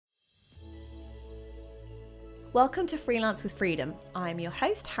Welcome to Freelance with Freedom. I'm your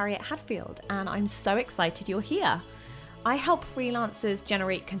host, Harriet Hadfield, and I'm so excited you're here. I help freelancers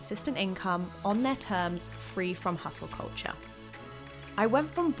generate consistent income on their terms, free from hustle culture. I went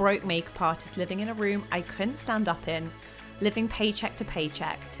from broke makeup artist living in a room I couldn't stand up in, living paycheck to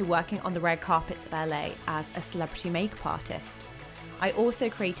paycheck, to working on the red carpets of LA as a celebrity makeup artist. I also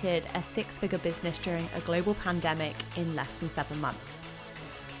created a 6-figure business during a global pandemic in less than 7 months.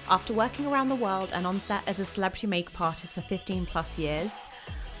 After working around the world and on set as a celebrity makeup artist for 15 plus years,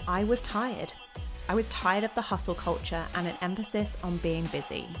 I was tired. I was tired of the hustle culture and an emphasis on being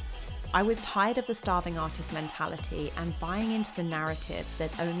busy. I was tired of the starving artist mentality and buying into the narrative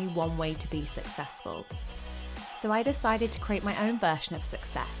there's only one way to be successful. So I decided to create my own version of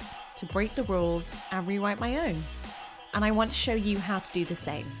success, to break the rules and rewrite my own. And I want to show you how to do the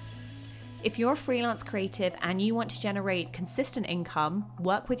same. If you're a freelance creative and you want to generate consistent income,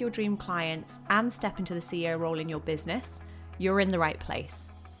 work with your dream clients, and step into the CEO role in your business, you're in the right place.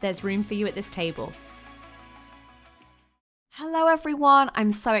 There's room for you at this table. Hello everyone,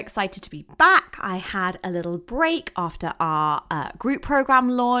 I'm so excited to be back. I had a little break after our group program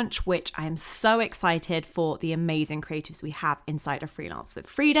launch, which I am so excited for the amazing creatives we have inside of Freelance with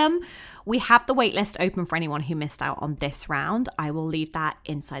Freedom. We have the waitlist open for anyone who missed out on this round. I will leave that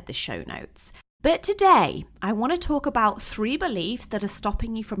inside the show notes. But today, I want to talk about 3 beliefs that are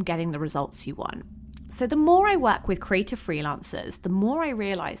stopping you from getting the results you want. So the more I work with creative freelancers, the more I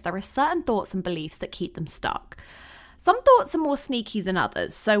realize there are certain thoughts and beliefs that keep them stuck. Some thoughts are more sneaky than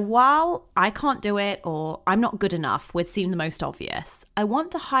others, so while I can't do it or I'm not good enough would seem the most obvious, I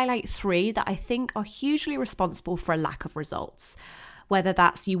want to highlight 3 that I think are hugely responsible for a lack of results. Whether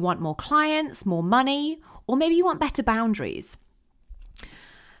that's you want more clients, more money, or maybe you want better boundaries.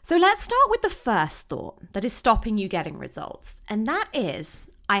 So let's start with the first thought that is stopping you getting results, and that is,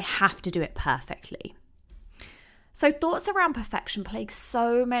 I have to do it perfectly. So thoughts around perfection plague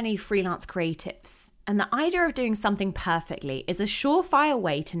so many freelance creatives, and the idea of doing something perfectly is a surefire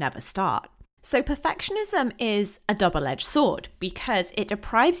way to never start. So perfectionism is a double-edged sword because it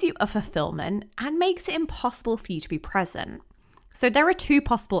deprives you of fulfillment and makes it impossible for you to be present. So there are 2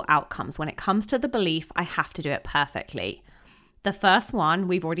 possible outcomes when it comes to the belief I have to do it perfectly. The first one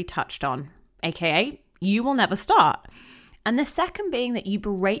we've already touched on, aka you will never start. And the second being that you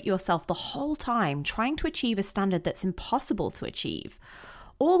berate yourself the whole time trying to achieve a standard that's impossible to achieve,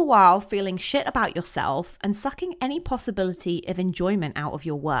 all the while feeling shit about yourself and sucking any possibility of enjoyment out of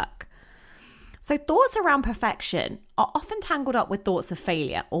your work. So thoughts around perfection are often tangled up with thoughts of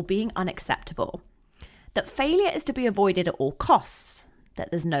failure or being unacceptable. That failure is to be avoided at all costs, that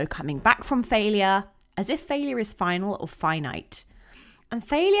there's no coming back from failure, as if failure is final or finite. And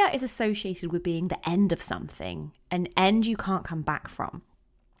failure is associated with being the end of something, an end you can't come back from.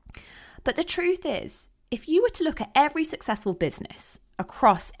 But the truth is, if you were to look at every successful business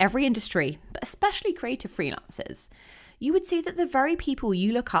across every industry, but especially creative freelancers, you would see that the very people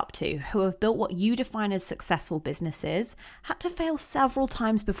you look up to who have built what you define as successful businesses had to fail several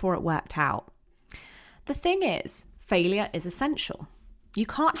times before it worked out. The thing is, failure is essential. You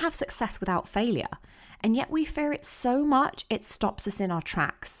can't have success without failure. And yet we fear it so much it stops us in our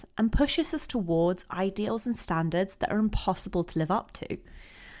tracks and pushes us towards ideals and standards that are impossible to live up to.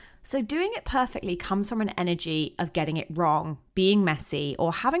 So doing it perfectly comes from an energy of getting it wrong, being messy,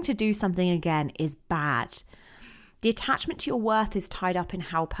 or having to do something again is bad. The attachment to your worth is tied up in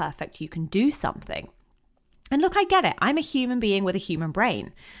how perfect you can do something. And look, I get it. I'm a human being with a human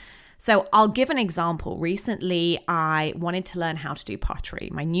brain. So I'll give an example. Recently, I wanted to learn how to do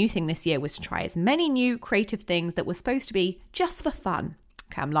pottery. My new thing this year was to try as many new creative things that were supposed to be just for fun.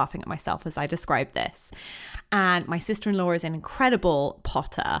 Okay, I'm laughing at myself as I describe this. And my sister-in-law is an incredible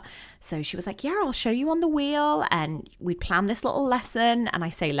potter. So she was like, yeah, I'll show you on the wheel. And we planned this little lesson. And I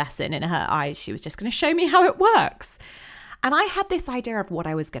say lesson, in her eyes, she was just going to show me how it works. And I had this idea of what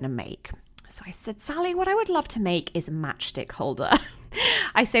I was going to make. So I said, Sally, what I would love to make is a matchstick holder.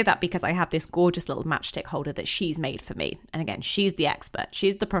 I say that because I have this gorgeous little matchstick holder that she's made for me. And again, she's the expert.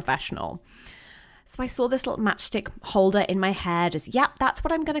 She's the professional. So I saw this little matchstick holder in my head as, yep, that's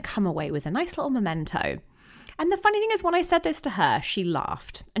what I'm going to come away with, a nice little memento. And the funny thing is when I said this to her, she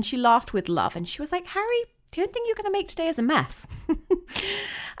laughed. And she laughed with love. And she was like, Harry, the only thing you're going to make today is a mess.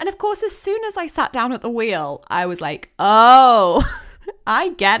 And of course, as soon as I sat down at the wheel, I was like, oh, I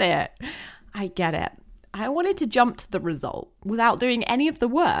get it. I get it. I wanted to jump to the result without doing any of the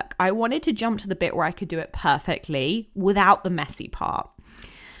work. I wanted to jump to the bit where I could do it perfectly without the messy part.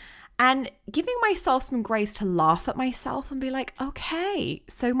 And giving myself some grace to laugh at myself and be like, okay,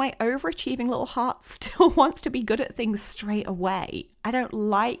 so my overachieving little heart still wants to be good at things straight away. I don't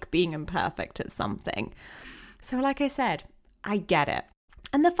like being imperfect at something. So like I said, I get it.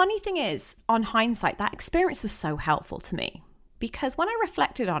 And the funny thing is, on hindsight, that experience was so helpful to me because when I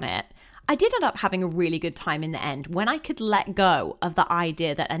reflected on it, I did end up having a really good time in the end when I could let go of the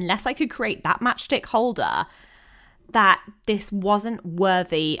idea that unless I could create that matchstick holder, that this wasn't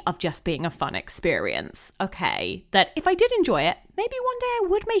worthy of just being a fun experience, okay? That if I did enjoy it, maybe one day I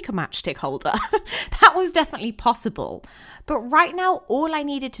would make a matchstick holder. That was definitely possible. But right now, all I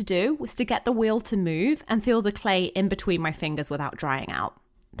needed to do was to get the wheel to move and feel the clay in between my fingers without drying out.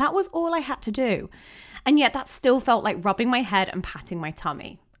 That was all I had to do. And yet that still felt like rubbing my head and patting my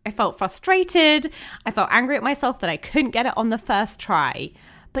tummy. I felt frustrated. I felt angry at myself that I couldn't get it on the first try.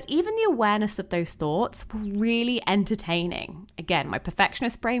 But even the awareness of those thoughts were really entertaining. Again, my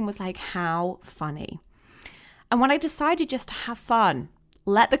perfectionist brain was like, how funny. And when I decided just to have fun,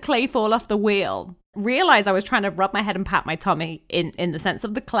 let the clay fall off the wheel, realize I was trying to rub my head and pat my tummy in the sense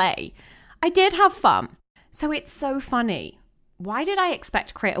of the clay, I did have fun. So it's so funny. Why did I expect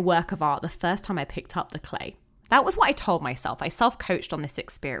to create a work of art the first time I picked up the clay? That was what I told myself. I self-coached on this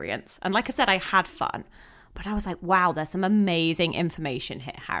experience. And like I said, I had fun. But I was like, wow, there's some amazing information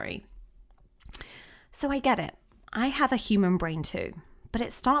here, Harry. So I get it. I have a human brain too. But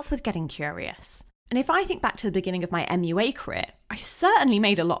it starts with getting curious. And if I think back to the beginning of my MUA career, I certainly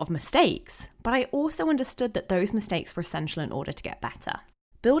made a lot of mistakes. But I also understood that those mistakes were essential in order to get better.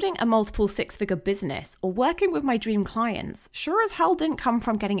 Building a multiple six-figure business or working with my dream clients sure as hell didn't come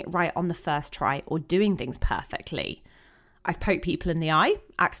from getting it right on the first try or doing things perfectly. I've poked people in the eye,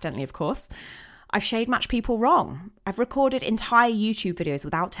 accidentally of course. I've shade matched people wrong. I've recorded entire YouTube videos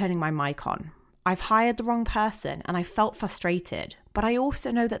without turning my mic on. I've hired the wrong person and I felt frustrated, but I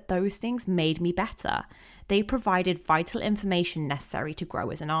also know that those things made me better. They provided vital information necessary to grow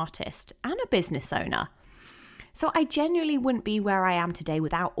as an artist and a business owner. So I genuinely wouldn't be where I am today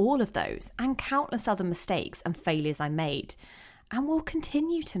without all of those and countless other mistakes and failures I made and will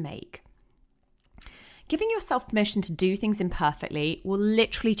continue to make. Giving yourself permission to do things imperfectly will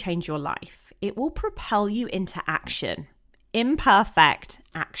literally change your life. It will propel you into action. Imperfect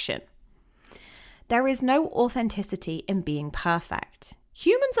action. There is no authenticity in being perfect.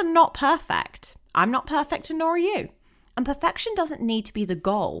 Humans are not perfect. I'm not perfect and nor are you. And perfection doesn't need to be the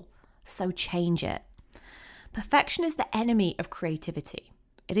goal, so change it. Perfection is the enemy of creativity.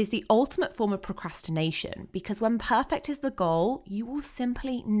 It is the ultimate form of procrastination because when perfect is the goal, you will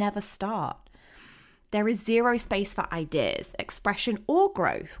simply never start. There is zero space for ideas, expression, or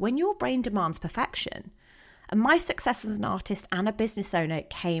growth when your brain demands perfection. And my success as an artist and a business owner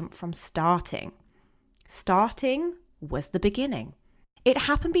came from starting. Starting was the beginning. It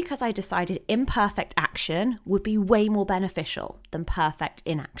happened because I decided imperfect action would be way more beneficial than perfect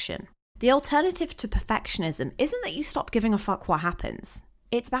inaction. The alternative to perfectionism isn't that you stop giving a fuck what happens.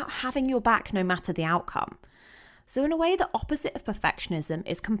 It's about having your back no matter the outcome. So in a way, the opposite of perfectionism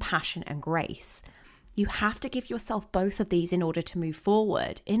is compassion and grace. You have to give yourself both of these in order to move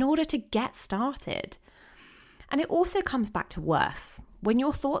forward, in order to get started. And it also comes back to worth. When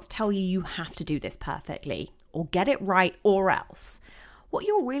your thoughts tell you have to do this perfectly, or get it right or else, what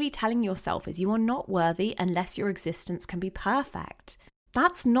you're really telling yourself is you are not worthy unless your existence can be perfect.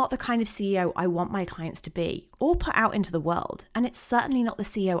 That's not the kind of CEO I want my clients to be or put out into the world, and it's certainly not the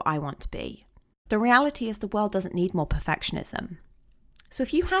CEO I want to be. The reality is the world doesn't need more perfectionism. So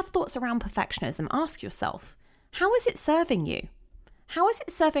if you have thoughts around perfectionism, ask yourself, how is it serving you? How is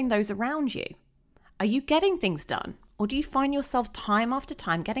it serving those around you? Are you getting things done, or do you find yourself time after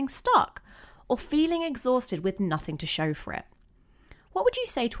time getting stuck or feeling exhausted with nothing to show for it? What would you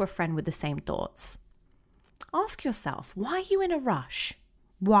say to a friend with the same thoughts? Ask yourself, why are you in a rush?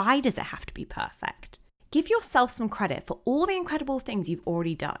 Why does it have to be perfect? Give yourself some credit for all the incredible things you've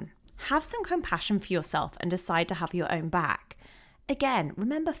already done. Have some compassion for yourself and decide to have your own back. Again,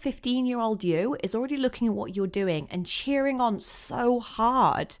 remember 15-year-old you is already looking at what you're doing and cheering on so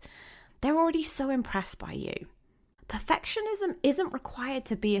hard. They're already so impressed by you. Perfectionism isn't required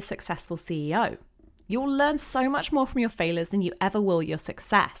to be a successful CEO. You'll learn so much more from your failures than you ever will your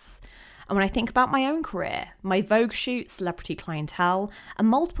success. And when I think about my own career, my Vogue shoot, celebrity clientele, and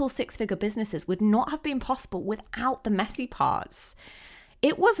multiple six-figure businesses would not have been possible without the messy parts.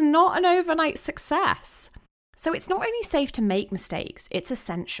 It was not an overnight success. So it's not only safe to make mistakes, it's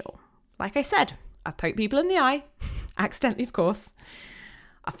essential. Like I said, I've poked people in the eye, accidentally of course.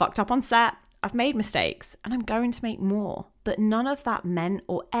 I've fucked up on set, I've made mistakes, and I'm going to make more. But none of that meant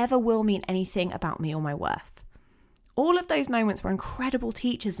or ever will mean anything about me or my worth. All of those moments were incredible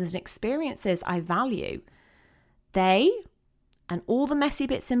teachers and experiences I value. They, and all the messy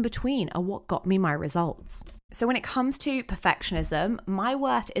bits in between, are what got me my results. So when it comes to perfectionism, my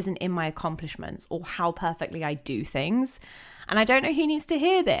worth isn't in my accomplishments or how perfectly I do things. And I don't know who needs to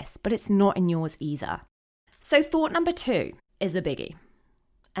hear this, but it's not in yours either. So thought number 2 is a biggie.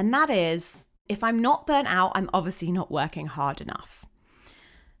 And that is, if I'm not burnt out, I'm obviously not working hard enough.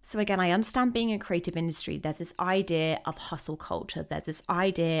 So again, I understand being in a creative industry, there's this idea of hustle culture. There's this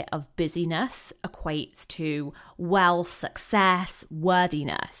idea of busyness equates to wealth, success,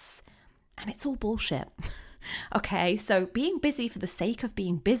 worthiness. And it's all bullshit. Okay, so being busy for the sake of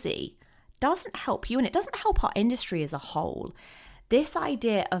being busy doesn't help you, and it doesn't help our industry as a whole. This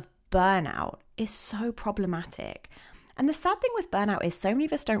idea of burnout is so problematic. And the sad thing with burnout is so many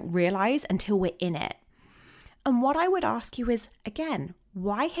of us don't realize until we're in it. And what I would ask you is, again,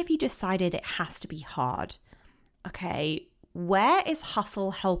 why have you decided it has to be hard? Okay, where is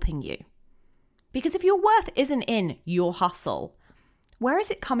hustle helping you? Because if your worth isn't in your hustle, where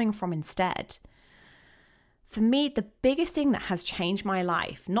is it coming from instead? For me, the biggest thing that has changed my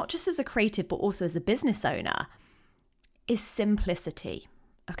life, not just as a creative, but also as a business owner, is simplicity.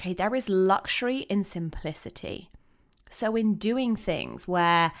 Okay, there is luxury in simplicity. So in doing things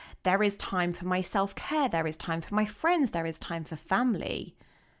where there is time for my self-care, there is time for my friends, there is time for family,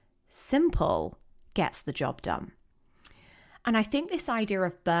 simple gets the job done. And I think this idea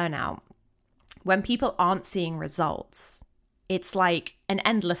of burnout, when people aren't seeing results, it's like an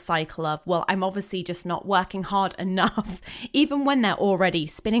endless cycle of, well, I'm obviously just not working hard enough, even when they're already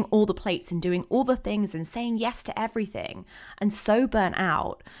spinning all the plates and doing all the things and saying yes to everything and so burnt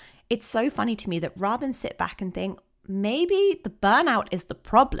out. It's so funny to me that rather than sit back and think, maybe the burnout is the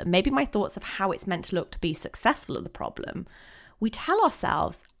problem, maybe my thoughts of how it's meant to look to be successful are the problem, we tell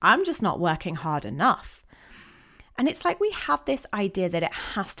ourselves, I'm just not working hard enough. And it's like we have this idea that it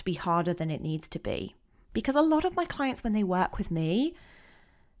has to be harder than it needs to be. Because a lot of my clients, when they work with me,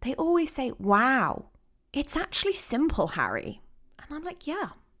 they always say, wow, it's actually simple, Harry. And I'm like,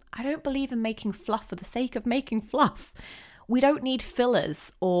 yeah, I don't believe in making fluff for the sake of making fluff. We don't need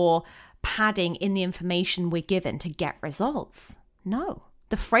fillers or padding in the information we're given to get results. No,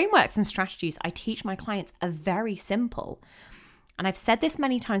 the frameworks and strategies I teach my clients are very simple. And I've said this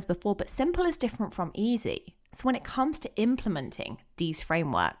many times before, but simple is different from easy. So when it comes to implementing these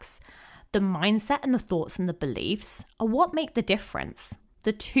frameworks, the mindset and the thoughts and the beliefs are what make the difference.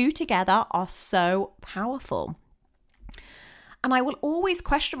 The two together are so powerful. And I will always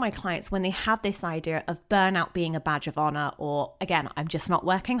question my clients when they have this idea of burnout being a badge of honor, or again, I'm just not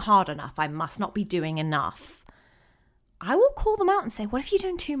working hard enough. I must not be doing enough. I will call them out and say, what if you're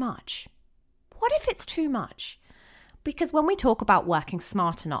doing too much? What if it's too much? Because when we talk about working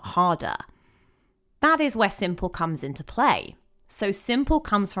smarter, not harder, that is where simple comes into play. So simple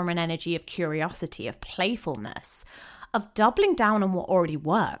comes from an energy of curiosity, of playfulness, of doubling down on what already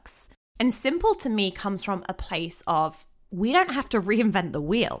works. And simple to me comes from a place of we don't have to reinvent the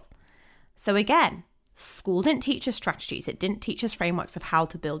wheel. So again, school didn't teach us strategies. It didn't teach us frameworks of how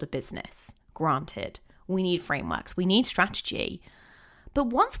to build a business. Granted, we need frameworks, we need strategy. But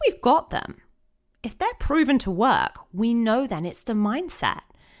once we've got them, if they're proven to work, we know then it's the mindset.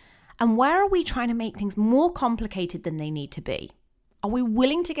 And where are we trying to make things more complicated than they need to be? Are we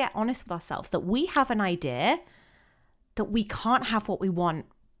willing to get honest with ourselves that we have an idea that we can't have what we want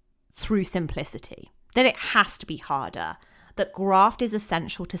through simplicity, that it has to be harder, that graft is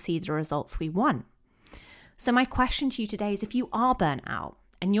essential to see the results we want? So my question to you today is, if you are burnt out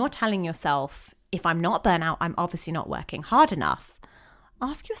and you're telling yourself, if I'm not burnt out, I'm obviously not working hard enough,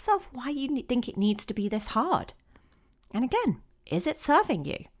 ask yourself why you think it needs to be this hard. And again, is it serving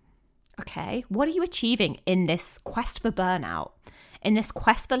you? Okay, what are you achieving in this quest for burnout, in this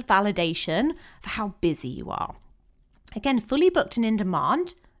quest for validation for how busy you are? Again, fully booked and in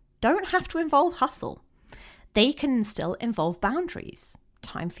demand don't have to involve hustle. They can still involve boundaries,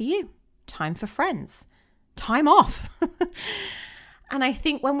 time for you, time for friends, time off. And I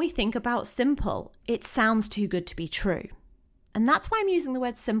think when we think about simple, it sounds too good to be true. And that's why I'm using the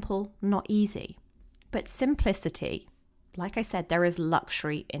word simple, not easy. But simplicity, like I said, there is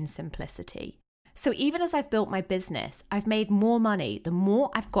luxury in simplicity. So even as I've built my business, I've made more money the more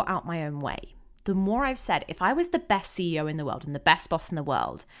I've got out my own way. The more I've said, if I was the best CEO in the world and the best boss in the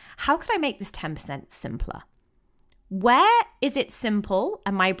world, how could I make this 10% simpler? Where is it simple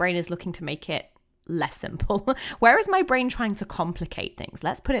and my brain is looking to make it less simple? Where is my brain trying to complicate things?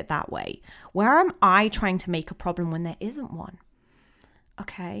 Let's put it that way. Where am I trying to make a problem when there isn't one?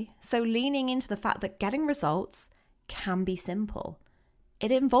 Okay, so leaning into the fact that getting results can be simple.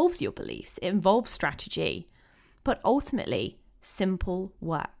 It involves your beliefs, it involves strategy, but ultimately, simple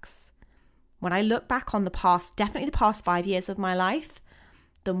works. When I look back on the past, definitely the past 5 years of my life,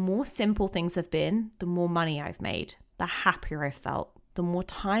 the more simple things have been, the more money I've made, the happier I've felt, the more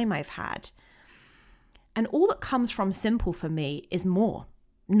time I've had. And all that comes from simple for me is more,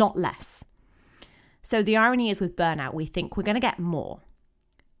 not less. So the irony is with burnout, we think we're going to get more.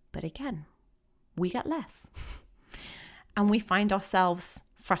 But again, we get less. And we find ourselves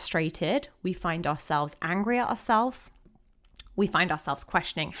frustrated. We find ourselves angry at ourselves. We find ourselves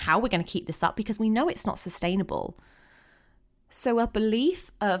questioning how we're going to keep this up because we know it's not sustainable. So a belief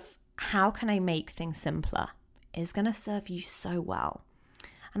of how can I make things simpler is going to serve you so well.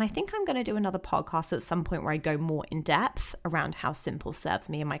 And I think I'm going to do another podcast at some point where I go more in depth around how simple serves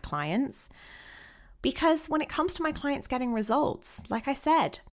me and my clients. Because when it comes to my clients getting results, like I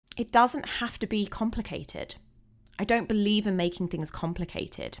said, it doesn't have to be complicated. I don't believe in making things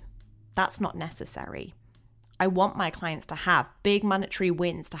complicated. That's not necessary. I want my clients to have big monetary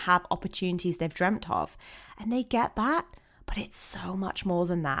wins, to have opportunities they've dreamt of. And they get that, but it's so much more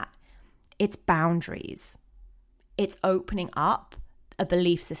than that. It's boundaries. It's opening up a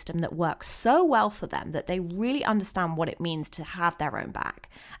belief system that works so well for them that they really understand what it means to have their own back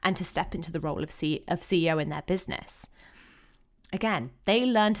and to step into the role of CEO in their business. Again, they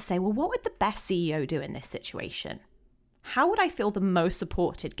learn to say, well, what would the best CEO do in this situation? How would I feel the most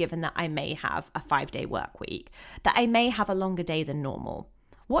supported given that I may have a 5-day work week, that I may have a longer day than normal?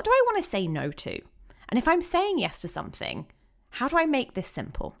 What do I want to say no to? And if I'm saying yes to something, how do I make this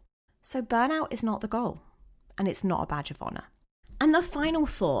simple? So burnout is not the goal, and it's not a badge of honor. And the final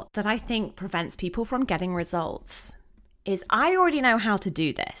thought that I think prevents people from getting results is I already know how to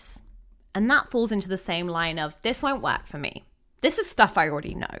do this. And that falls into the same line of this won't work for me. This is stuff I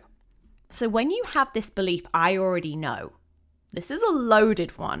already know. So when you have this belief, I already know, this is a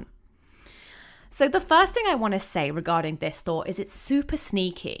loaded one. So the first thing I want to say regarding this thought is it's super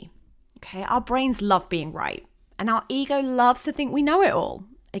sneaky. Okay, our brains love being right. And our ego loves to think we know it all.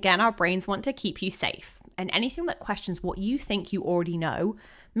 Again, our brains want to keep you safe. And anything that questions what you think you already know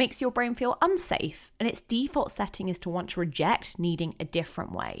makes your brain feel unsafe. And its default setting is to want to reject needing a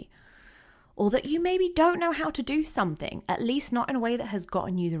different way. Or that you maybe don't know how to do something, at least not in a way that has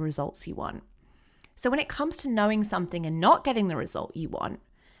gotten you the results you want. So when it comes to knowing something and not getting the result you want,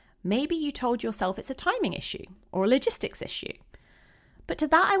 maybe you told yourself it's a timing issue or a logistics issue. But to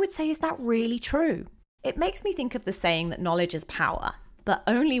that I would say, is that really true? It makes me think of the saying that knowledge is power, but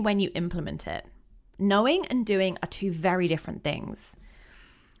only when you implement it. Knowing and doing are two very different things.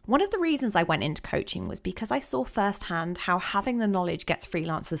 One of the reasons I went into coaching was because I saw firsthand how having the knowledge gets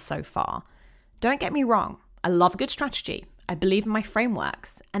freelancers so far. Don't get me wrong, I love a good strategy. I believe in my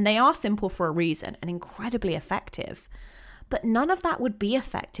frameworks, and they are simple for a reason and incredibly effective. But none of that would be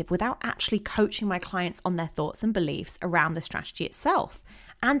effective without actually coaching my clients on their thoughts and beliefs around the strategy itself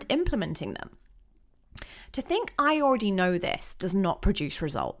and implementing them. To think I already know this does not produce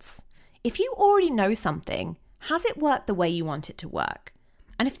results. If you already know something, has it worked the way you want it to work?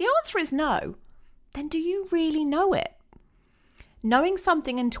 And if the answer is no, then do you really know it? Knowing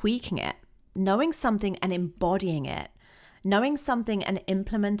something and tweaking it, knowing something and embodying it, knowing something and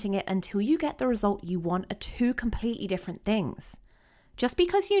implementing it until you get the result you want are two completely different things. Just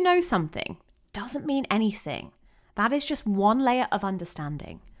because you know something doesn't mean anything. That is just one layer of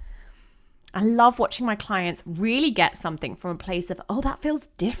understanding. I love watching my clients really get something from a place of, oh, that feels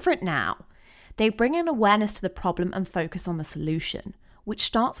different now. They bring an awareness to the problem and focus on the solution, which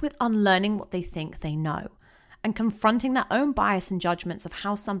starts with unlearning what they think they know and confronting their own bias and judgments of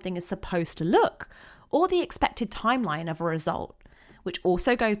how something is supposed to look or the expected timeline of a result, which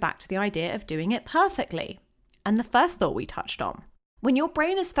also goes back to the idea of doing it perfectly. And the first thought we touched on. When your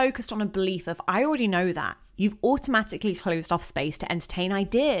brain is focused on a belief of, I already know that, you've automatically closed off space to entertain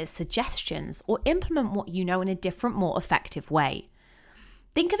ideas, suggestions, or implement what you know in a different, more effective way.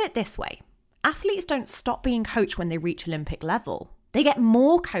 Think of it this way. Athletes don't stop being coached when they reach Olympic level. They get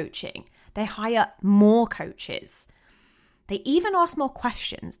more coaching. They hire more coaches. They even ask more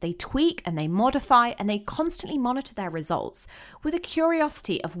questions. They tweak and they modify and they constantly monitor their results with a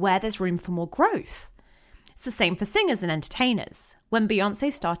curiosity of where there's room for more growth. It's the same for singers and entertainers. When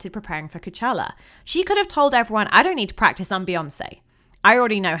Beyonce started preparing for Coachella, she could have told everyone, I don't need to practice on Beyonce. I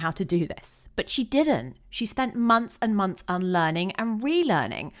already know how to do this. But she didn't. She spent months and months unlearning and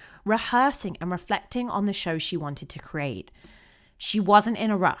relearning, rehearsing and reflecting on the show she wanted to create. She wasn't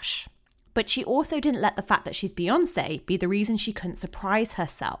in a rush. But she also didn't let the fact that she's Beyonce be the reason she couldn't surprise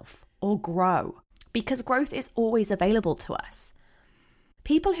herself or grow. Because growth is always available to us.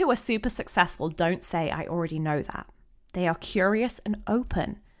 People who are super successful don't say, I already know that. They are curious and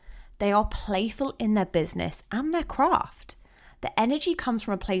open. They are playful in their business and their craft. The energy comes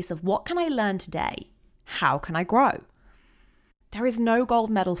from a place of what can I learn today? How can I grow? There is no gold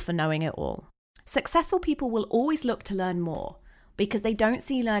medal for knowing it all. Successful people will always look to learn more because they don't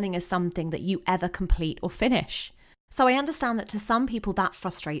see learning as something that you ever complete or finish. So I understand that to some people that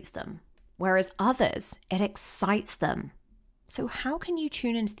frustrates them, whereas others, it excites them. So how can you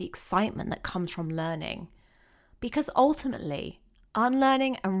tune into the excitement that comes from learning? Because ultimately,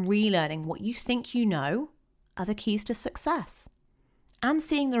 unlearning and relearning what you think you know are the keys to success and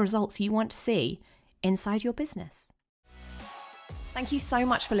seeing the results you want to see inside your business. Thank you so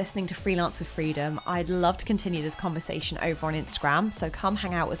much for listening to Freelance with Freedom. I'd love to continue this conversation over on Instagram, so come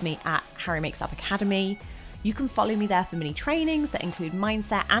hang out with me at Harry Makes Up Academy. You can follow me there for mini trainings that include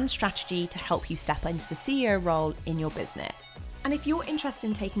mindset and strategy to help you step into the CEO role in your business. And if you're interested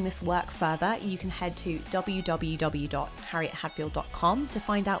in taking this work further, you can head to www.harriettehadfield.com to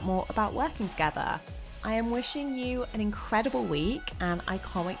find out more about working together. I am wishing you an incredible week and I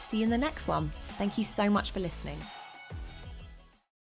can't wait to see you in the next one. Thank you so much for listening.